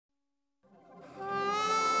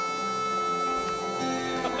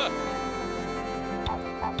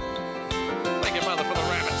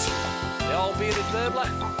Burbler,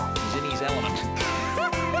 he's in his element.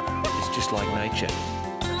 It's just like nature.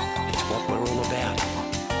 It's what we're all about.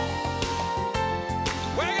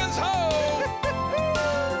 Wagons ho!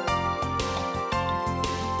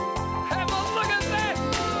 Have a look at that!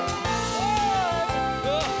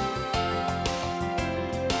 Whoa!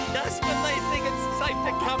 Just when they think it's safe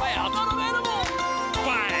to come out. Not an animal!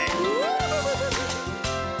 Bang!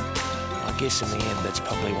 I guess in the end, that's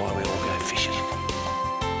probably why we all go fishing.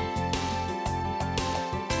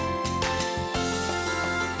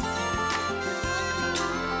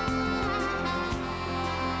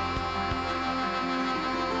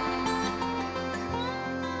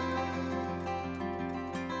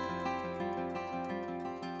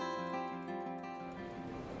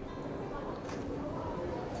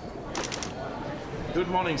 Good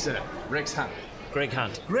morning, sir. Rex Hunt. Greg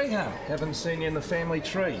Hunt. Greg Hunt. Haven't seen you in the family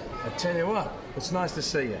tree. I tell you what, it's nice to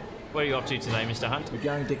see you. Where are you off to today, Mr. Hunt? We're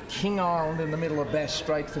going to King Island in the middle of Bass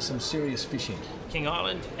Strait for some serious fishing. King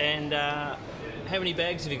Island. And how many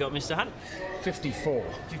bags have you got, Mr. Hunt? 54.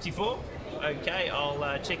 54? Okay,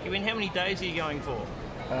 I'll check you in. How many days are you going for?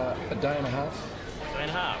 A day and a half. Day and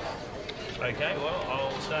a half. Okay, well,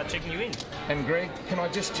 I'll start checking you in. And Greg, can I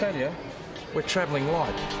just tell you, we're travelling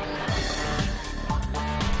light.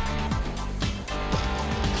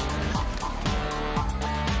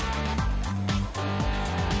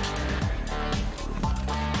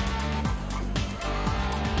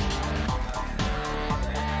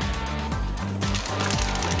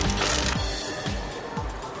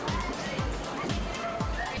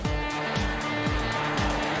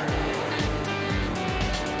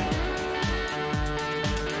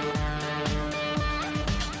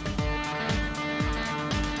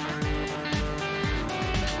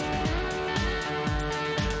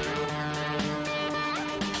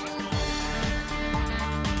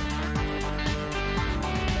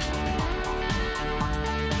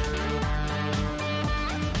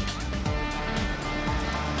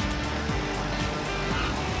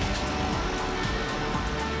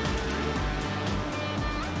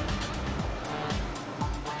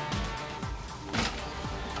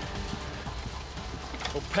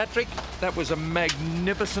 Well, Patrick, that was a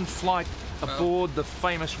magnificent flight aboard the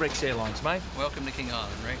famous Rex Airlines, mate. Welcome to King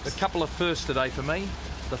Island, Rex. A couple of firsts today for me.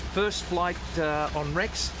 The first flight on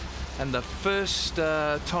Rex and the first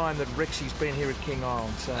time that Rexy's been here at King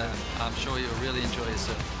Island. So I'm sure you'll really enjoy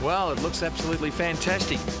yourself. well, it looks absolutely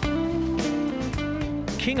fantastic.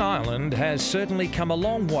 King Island has certainly come a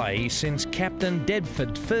long way since Captain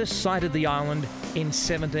Deptford first sighted the island in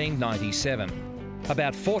 1797.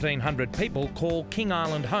 About 1,400 people call King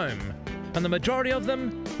Island home, and the majority of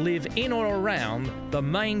them live in or around the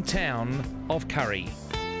main town of Curry.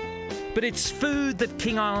 But it's food that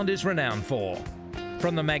King Island is renowned for.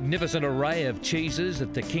 From the magnificent array of cheeses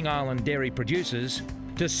that the King Island dairy produces,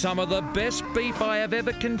 to some of the best beef I have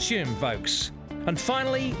ever consumed, folks. And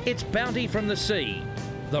finally, its bounty from the sea,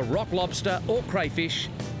 the rock lobster or crayfish,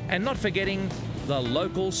 and not forgetting the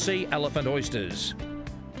local sea elephant oysters.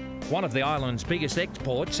 One of the island's biggest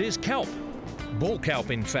exports is kelp, bull kelp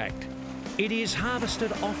in fact. It is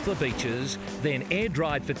harvested off the beaches, then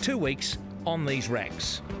air-dried for 2 weeks on these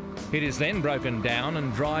racks. It is then broken down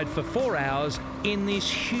and dried for 4 hours in this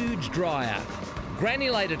huge dryer,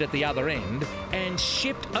 granulated at the other end and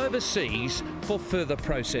shipped overseas for further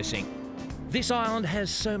processing. This island has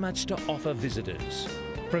so much to offer visitors.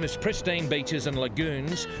 From its pristine beaches and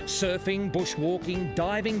lagoons, surfing, bushwalking,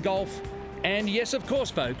 diving, golf, and yes, of course,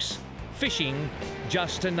 folks, fishing,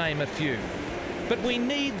 just to name a few. But we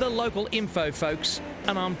need the local info, folks,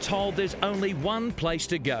 and I'm told there's only one place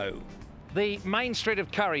to go. The main street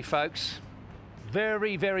of Curry, folks.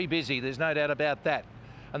 Very, very busy, there's no doubt about that.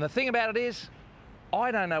 And the thing about it is, I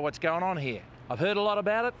don't know what's going on here. I've heard a lot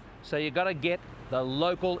about it, so you've got to get the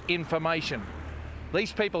local information.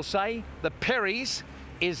 These people say the Perry's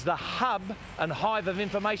is the hub and hive of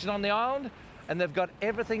information on the island, and they've got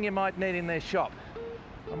everything you might need in their shop.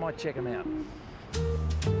 I might check them out.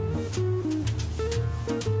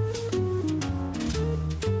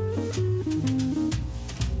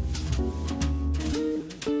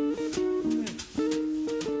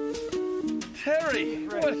 Terry,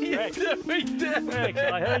 what are you doing down Rex,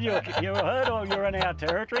 there? I heard you heard you're in our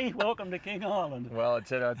territory. Welcome to King Island. Well, I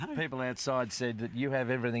tell you, people outside said that you have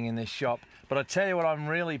everything in this shop. But I tell you what I'm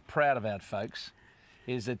really proud about, folks,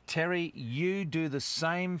 is that, Terry, you do the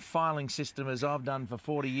same filing system as I've done for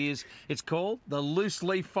 40 years. It's called the loose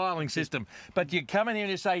leaf filing system. But you come in here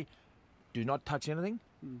and you say, do not touch anything,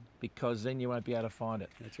 because then you won't be able to find it.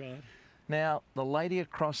 That's right. Now, the lady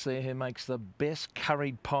across there who makes the best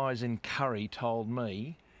curried pies in Curry told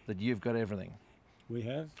me that you've got everything. We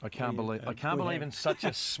have. I can't believe have. in such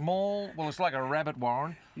a small, well, it's like a rabbit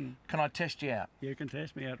warren. Can I test you out? You can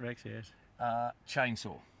test me out, Rex, yes.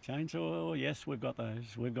 Chainsaw. Chainsaw, yes, we've got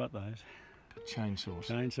those. We've got those. Chainsaws.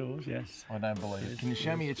 Chainsaws, yes. I don't believe it. Can you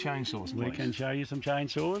show me your chainsaws, please? We can show you some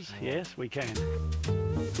chainsaws. Yes, we can.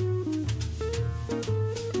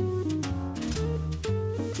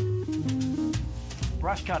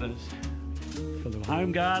 Brush cutters. For the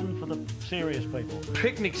home garden, for the serious people.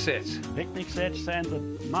 Picnic sets. Picnic sets and the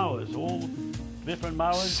mowers, all different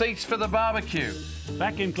mowers. Seats for the barbecue.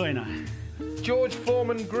 Vacuum cleaner. George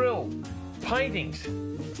Foreman grill. Paintings.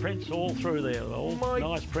 Prints all through there, all My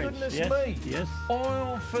nice prints. goodness Yes, me. yes.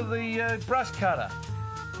 Oil for the brush cutter.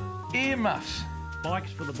 Earmuffs.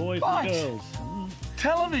 Bikes for the boys Bikes. and girls.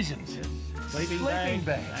 Televisions. Yes. Sleeping Sleeping bags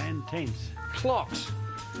bags. and tents. Clocks.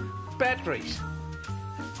 Batteries.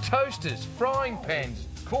 Toasters. Frying pans.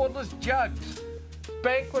 Cordless jugs.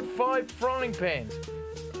 Banquet 5 frying pans.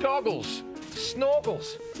 Goggles.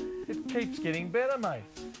 Snorkels. It keeps getting better, mate.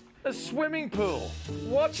 A swimming pool.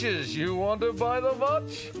 Watches. You want to buy the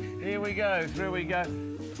watch? Here we go. Through we go.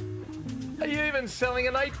 Are you even selling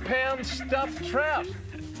an 8-pound stuffed trout?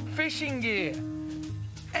 Fishing gear.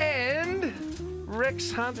 And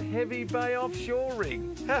Rex Hunt Heavy Bay offshore rig.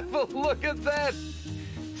 Have a look at that.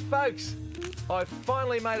 Folks, I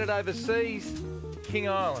finally made it overseas. King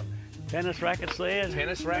Island. Tennis rackets there.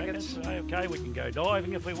 Tennis rackets. Okay, we can go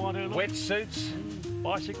diving if we want to. Wetsuits.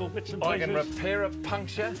 Bicycle bits and I pieces. can repair a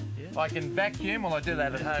puncture. Yes. I can vacuum. Well, I do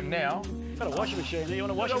that at home now. Got a washing machine there. You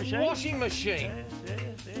want a washing machine? A washing machine. Yes.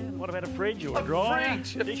 What about a fridge or a A dryer?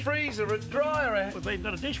 fridge, a freezer, a dryer. We've even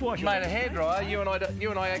got a dishwasher. Mate, a hairdryer. You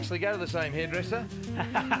and I actually go to the same hairdresser.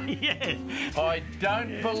 Yes. I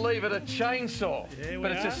don't believe it. A chainsaw, There we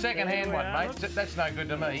but it's are. a second-hand There we one, are. mate. That's no good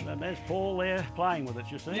to me. And there's Paul there playing with it,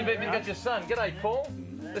 you see. You've even got your son. G'day, Paul.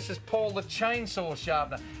 This is Paul the chainsaw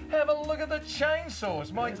sharpener. Have a look at the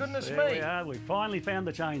chainsaws. My goodness There me. we are. We finally found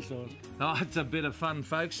the chainsaws. Oh, it's a bit of fun,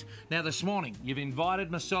 folks. Now, this morning, you've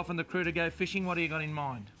invited myself and the crew to go fishing. What do you got in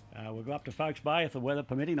mind? We'll go up to Folkes Bay if the weather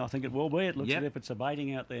permitting. I think it will be. It looks Yep. as if it's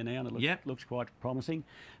abating out there now, and it looks quite promising.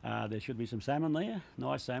 There should be some salmon there.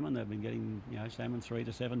 Nice salmon. They've been getting, salmon 3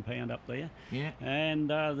 to 7 pound up there. Yeah. And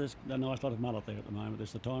there's a nice lot of mullet there at the moment.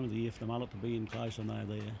 It's the time of the year for the mullet to be in close, and they're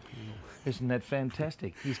there. Isn't that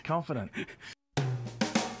fantastic? He's confident.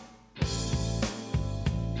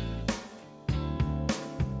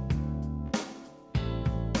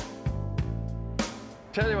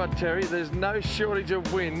 Tell you what, Terry, there's no shortage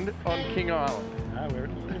of wind on King Island. No, we're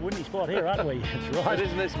in a windy spot here, aren't we? That's right. But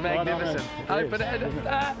isn't this magnificent? Open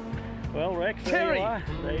it. Well, Rex, Terry. there you are.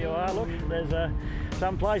 There you are. Look, there's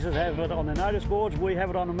some places have it on the notice boards. We have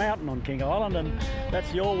it on a mountain on King Island, and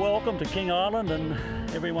that's your welcome to King Island, and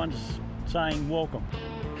everyone's saying welcome.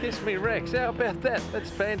 Kiss me, Rex. How about that? That's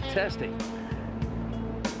fantastic.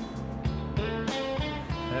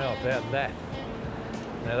 How about that?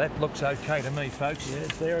 Now that looks okay to me, folks.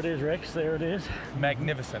 Yes, there it is, Rex. There it is.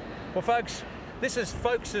 Magnificent. Well, folks, this is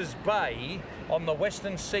Folkes Bay on the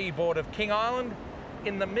western seaboard of King Island,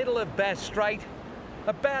 in the middle of Bass Strait,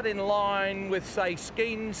 about in line with, say,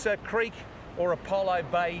 Skeens Creek or Apollo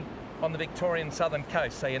Bay on the Victorian southern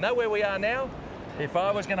coast. So you know where we are now? If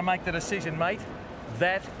I was going to make the decision, mate,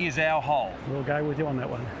 that is our hole. We'll go with you on that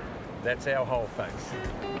one. That's our hole, folks.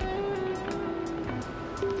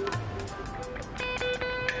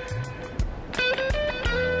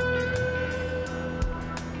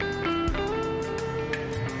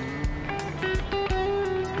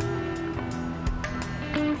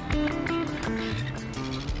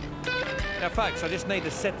 Now, folks, I just need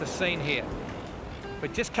to set the scene here. We're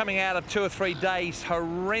just coming out of 2 or 3 days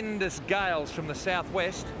horrendous gales from the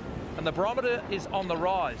southwest, and the barometer is on the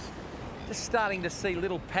rise. Just starting to see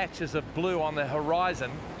little patches of blue on the horizon,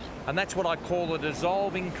 and that's what I call the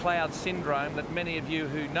dissolving cloud syndrome that many of you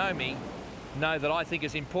who know me know that I think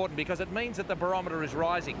is important, because it means that the barometer is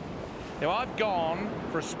rising. Now, I've gone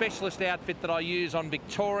for a specialist outfit that I use on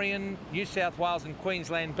Victorian, New South Wales and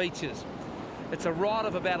Queensland beaches. It's a rod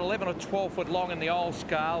of about 11 or 12 foot long in the old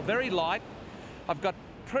scale, very light. I've got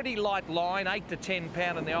pretty light line, 8 to 10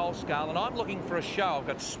 pound in the old scale, and I'm looking for a show. I've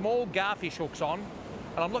got small garfish hooks on,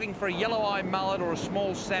 and I'm looking for a yellow eye mullet or a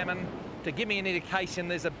small salmon to give me an indication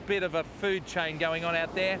there's a bit of a food chain going on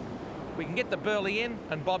out there. We can get the burley in,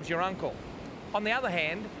 and Bob's your uncle. On the other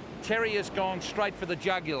hand, Terry has gone straight for the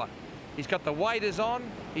jugular. He's got the waders on,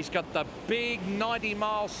 he's got the big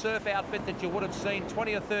 90-mile surf outfit that you would have seen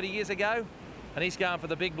 20 or 30 years ago, and he's going for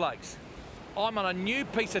the big blokes. I'm on a new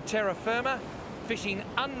piece of terra firma, fishing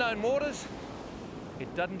unknown waters.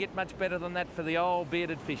 It doesn't get much better than that for the old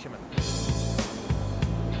bearded fisherman.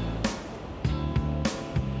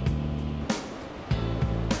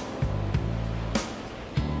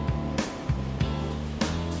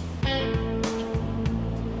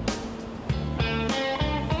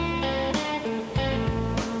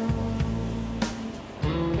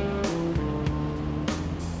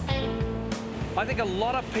 I think a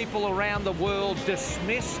lot of people around the world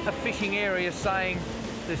dismiss a fishing area saying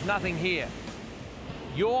there's nothing here.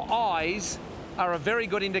 Your eyes are a very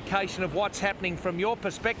good indication of what's happening from your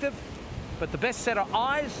perspective, but the best set of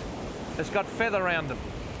eyes has got feather around them.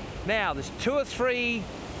 Now, there's 2 or 3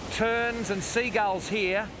 terns and seagulls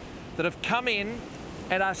here that have come in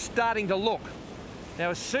and are starting to look. Now,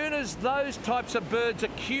 as soon as those types of birds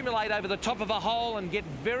accumulate over the top of a hole and get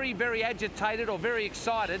very, very agitated or very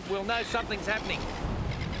excited, we'll know something's happening.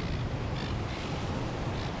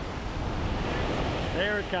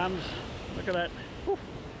 There it comes. Look at that. Whew.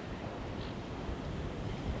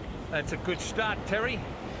 That's a good start, Terry.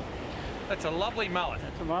 That's a lovely mullet.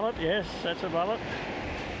 That's a mullet, yes, that's a mullet.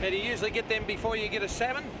 Now, do you usually get them before you get a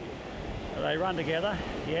salmon? They run together,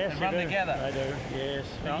 yes. They run together? They do, yes.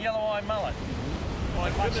 A yellow eye mullet. My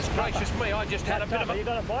goodness gracious me, I just had a bit of a... You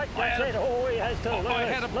got a bite? That's it. Oh, he has too. I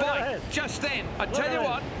had a bite just then. I tell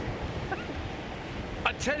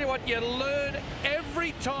you what, you learn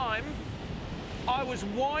every time. I was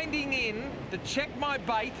winding in to check my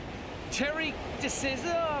bait. Terry just says,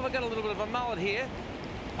 oh, I've got a little bit of a mullet here.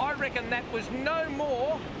 I reckon that was no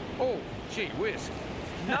more, oh, gee whiz,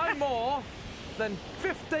 no more than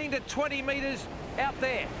 15 to 20 metres out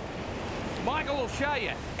there. Michael will show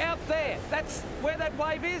you. Out there, that's where that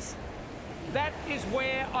wave is. That is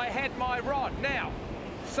where I had my rod. Now,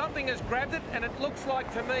 something has grabbed it, and it looks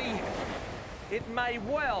like to me it may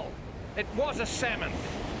well. It was a salmon.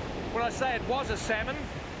 When I say it was a salmon,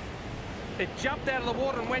 it jumped out of the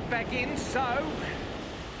water and went back in, so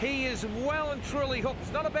he is well and truly hooked.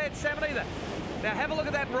 It's not a bad salmon either. Now, have a look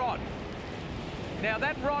at that rod. Now,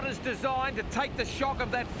 that rod is designed to take the shock of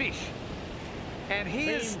that fish. And he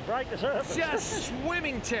is break the surface. Just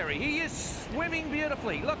swimming, Terry. He is swimming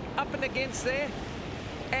beautifully. Look, up and against there.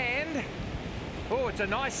 And, oh, it's a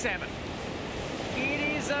nice salmon.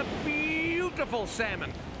 It is a beautiful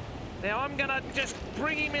salmon. Now, I'm going to just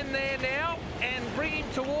bring him in there now and bring him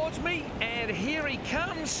towards me. And here he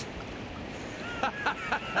comes.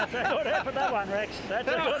 That's a good effort, that one, Rex. That's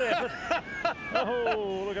a good effort.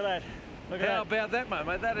 Oh, look at that. Look at How about that,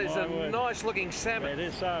 mate? That is a nice-looking salmon. It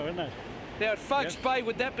is so, isn't it? Now, at Folkes Bay,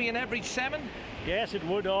 would that be an average salmon? Yes, it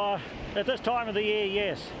would. At this time of the year,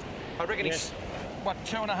 yes. I reckon he's, what,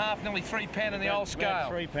 2.5, nearly 3 pound in the old scale? About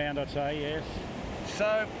 3 pound, I'd say, yes.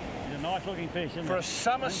 So, he's a nice-looking fish, isn't for a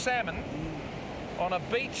summer salmon on a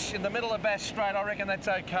beach in the middle of Bass Strait, I reckon that's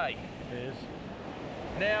okay. It is.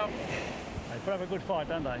 Now, they put up a good fight,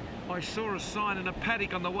 don't they? I saw a sign in a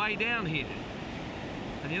paddock on the way down here.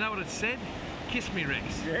 And you know what it said? Kiss me,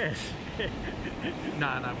 Rex. Yes.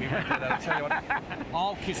 No, we won't do that. I'll tell you what,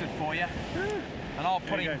 I'll kiss it for you. And I'll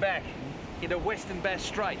put him back into Western Bass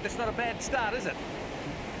Strait. That's not a bad start, is it?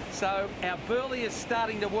 So our burley is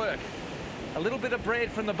starting to work. A little bit of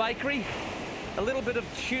bread from the bakery, a little bit of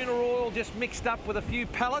tuna oil just mixed up with a few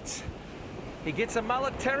pellets. He gets a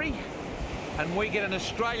mullet, Terry, and we get an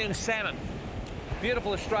Australian salmon.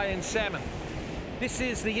 Beautiful Australian salmon. This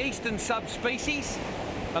is the eastern subspecies,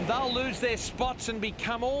 and they'll lose their spots and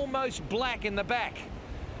become almost black in the back.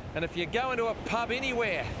 And if you go into a pub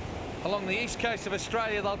anywhere along the east coast of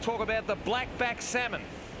Australia, they'll talk about the black-back salmon.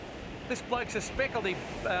 This bloke's a speckledy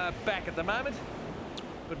back at the moment,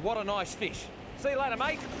 but what a nice fish. See you later,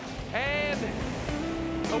 mate. And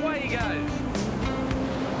away he goes.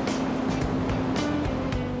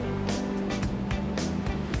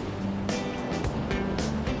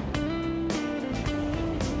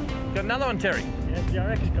 Got another one, Terry? Yes,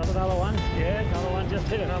 Jarek's got another one. Yeah, another one just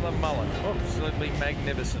hit it. Another mullet. Absolutely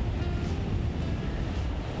magnificent.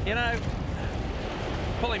 You know,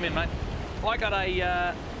 pull him in, mate. I got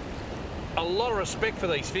a lot of respect for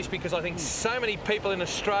these fish because I think so many people in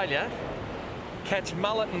Australia catch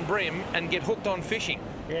mullet and brim and get hooked on fishing.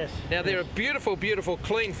 Yes. Now, they're a beautiful, beautiful,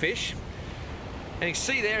 clean fish. And you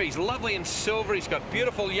see there, he's lovely and silver. He's got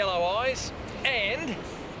beautiful yellow eyes. And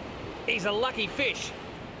he's a lucky fish.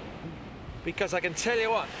 Because I can tell you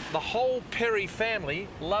what, the whole Perry family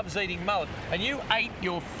loves eating mullet. And you ate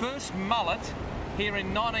your first mullet here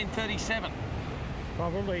in 1937.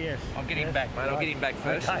 Probably, yes. I'll get him back, mate. I'll get him back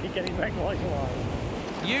first. Okay, get him back while he's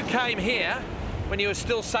alive. You came here when you were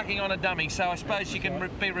still sucking on a dummy, so I suppose you can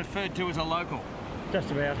be referred to as a local. Just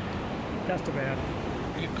about. Just about.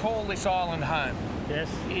 You call this island home. Yes.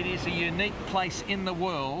 It is a unique place in the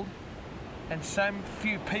world, and so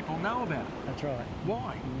few people know about it. That's right.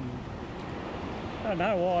 Why? I don't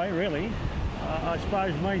know why, really. I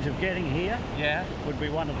suppose means of getting here Yeah. would be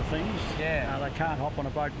one of the things. Yeah. They can't hop on a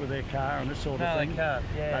boat with their car and this sort of thing. No, they can't.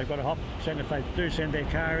 Yeah. They've got to hop. If they do send their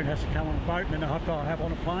car, it has to come on a boat, and then they have to hop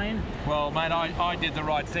on a plane. Well, mate, I did the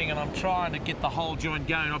right thing, and I'm trying to get the whole joint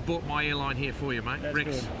going. I bought my airline here for you, mate. That's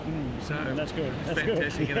Rex. good. So That's good. it's That's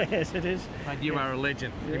fantastic, good. isn't it? Yes, it is. Mate, you are a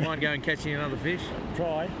legend. You mind going catching another fish?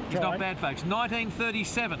 Try. He's not bad, folks.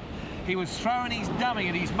 1937. He was throwing his dummy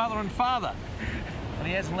at his mother and father, and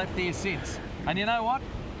he hasn't left here since. And you know what?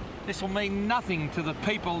 This will mean nothing to the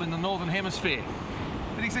people in the Northern Hemisphere.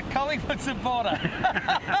 But he's a Collingwood supporter.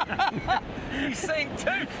 He's seen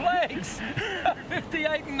 2 flags,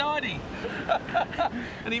 58 and 90.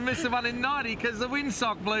 And he missed the one in 90 because the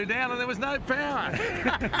windsock blew down and there was no power.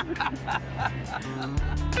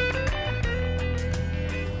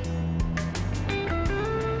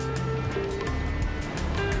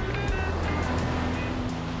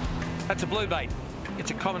 That's a blue bait.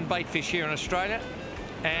 It's a common bait fish here in Australia,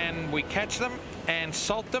 and we catch them and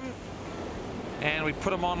salt them, and we put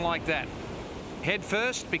them on like that. Head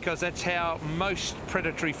first, because that's how most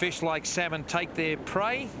predatory fish like salmon take their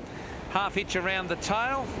prey. Half hitch around the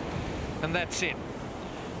tail, and that's it.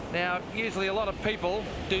 Now, usually a lot of people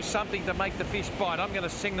do something to make the fish bite. I'm going to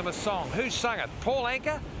sing them a song. Who sung it? Paul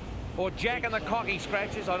Anka or Jack and the Cocky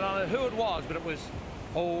Scratchers? I don't know who it was, but it was,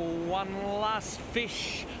 oh, one last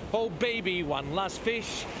fish, oh baby, one last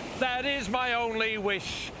fish, that is my only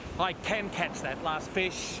wish. I can catch that last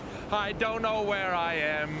fish, I don't know where I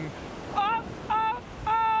am. Oh, oh,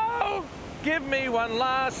 oh, give me one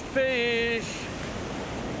last fish.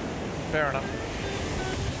 Fair enough.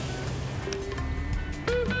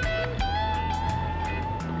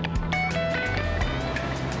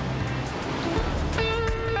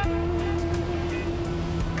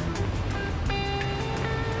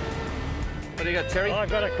 What do you got, Terry? I've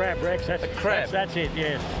got a crab, Rex. That's, A crab? That's it,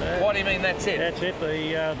 yes. What do you mean that's it? That's it.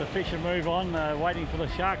 The fish will move on, waiting for the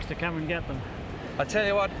sharks to come and get them. I tell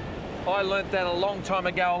you what, I learnt that a long time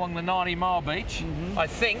ago along the 90-mile beach. I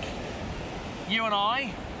think you and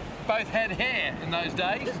I both had hair in those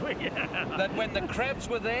days. That when the crabs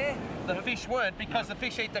were there, the fish weren't, because the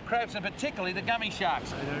fish eat the crabs, and particularly the gummy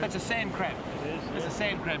sharks. That's a sand crab. There's a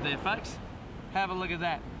sand crab there, folks. Have a look at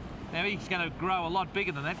that. Now he's going to grow a lot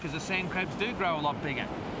bigger than that, because the sand crabs do grow a lot bigger.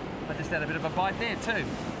 I just had a bit of a bite there too.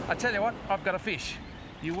 I tell you what, I've got a fish.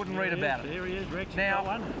 You wouldn't read about it. There he is, Rex. Now,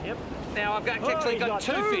 Got one. Yep. Now I've actually got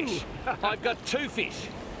two fish. I've got 2 fish.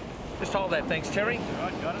 Just hold that, thanks, Terry. All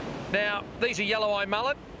right, got it. Now, these are yellow eye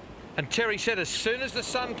mullet, and Terry said as soon as the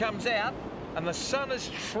sun comes out, and the sun is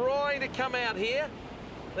trying to come out here,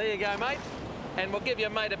 there you go, mate, and we'll give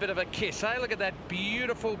your mate a bit of a kiss, eh? Look at that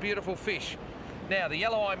beautiful, beautiful fish. Now, the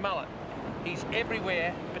yellow eye mullet, he's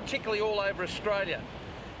everywhere, particularly all over Australia,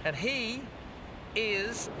 and he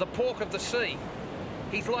is the pork of the sea.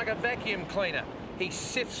 He's like a vacuum cleaner. He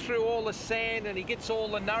sifts through all the sand and he gets all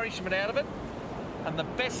the nourishment out of it. And the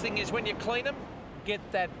best thing is when you clean them, get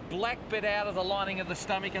that black bit out of the lining of the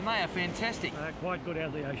stomach, and they are fantastic. Quite good out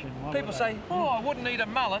of the ocean. People say, oh, I wouldn't eat a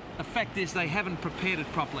mullet. The fact is they haven't prepared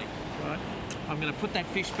it properly. Right. I'm going to put that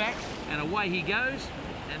fish back, and away he goes,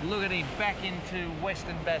 and look at him back into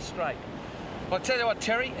Western Bass Strait. I'll tell you what,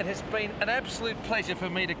 Terry, it has been an absolute pleasure for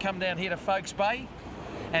me to come down here to Folkes Bay,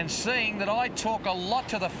 and seeing that I talk a lot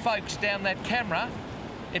to the folks down that camera,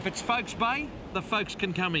 if it's Folkes Bay, the folks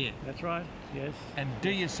can come here. That's right, yes. And do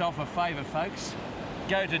yourself a favour, folks.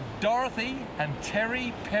 Go to Dorothy and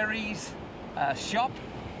Terry Perry's shop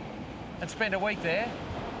and spend a week there,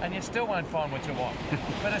 and you still won't find what you want.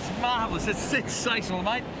 But it's marvellous, it's sensational,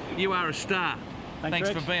 mate. You are a star. Thanks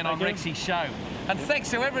Rex. for being on Thank you. Rexy's show. And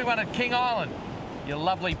thanks to everyone at King Island. You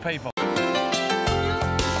lovely people.